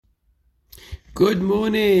Good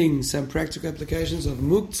morning. Some practical applications of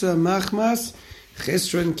Muktzeh, Machmas,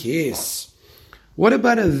 Chesron, Kes. What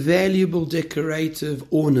about a valuable decorative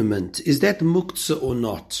ornament? Is that Muktzeh or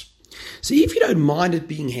not? So if you don't mind it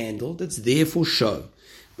being handled, it's there for show.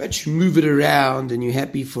 But you move it around and you're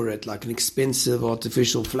happy for it, like an expensive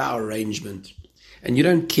artificial flower arrangement. And you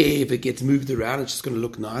don't care if it gets moved around, it's just going to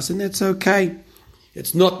look nice, and that's okay.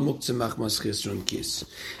 It's not Muktzeh, Machmas, Chesron, Kes.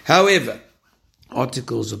 However,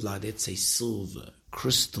 articles of, like, let's say, silver,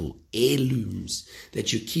 crystal, heirlooms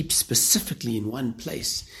that you keep specifically in one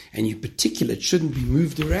place and you particular it shouldn't be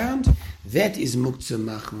moved around, that is Muktzeh,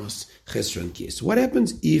 Machmas, Chesron, Kes. What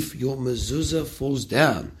happens if your mezuzah falls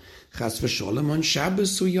down, Chas v'sholem, on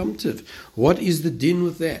Shabbos or Yom Tov? What is the din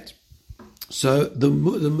with that? So the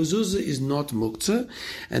mezuzah is not Muktzeh,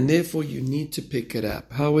 and therefore you need to pick it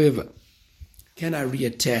up. However, can I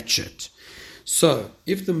reattach it? So,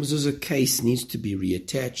 if the mezuzah case needs to be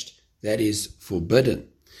reattached, that is forbidden.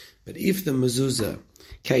 But if the mezuzah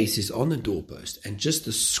case is on the doorpost and just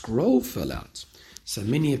the scroll fell out, so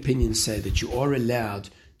many opinions say that you are allowed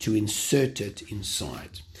to insert it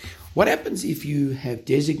inside. What happens if you have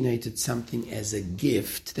designated something as a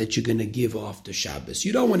gift that you're going to give after Shabbos?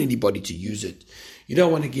 You don't want anybody to use it. You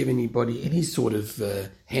don't want to give anybody any sort of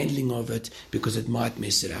handling of it because it might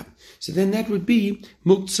mess it up. So then that would be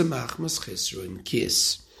Muktzeh, Machmas, Chesron,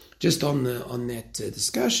 Kes. Just on that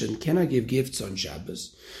discussion, can I give gifts on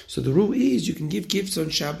Shabbos? So the rule is you can give gifts on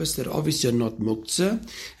Shabbos that obviously are not Muktzeh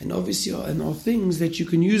and obviously are things that you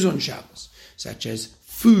can use on Shabbos, such as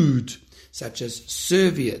food, such as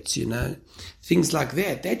serviettes, things like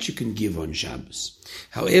that you can give on Shabbos.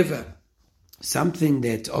 However, something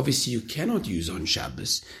that obviously you cannot use on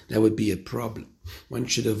Shabbos, that would be a problem. One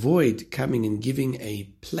should avoid coming and giving a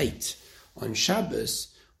plate on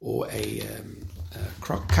Shabbos or a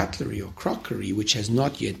cutlery or crockery which has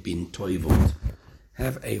not yet been toiveled.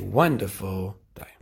 Have a wonderful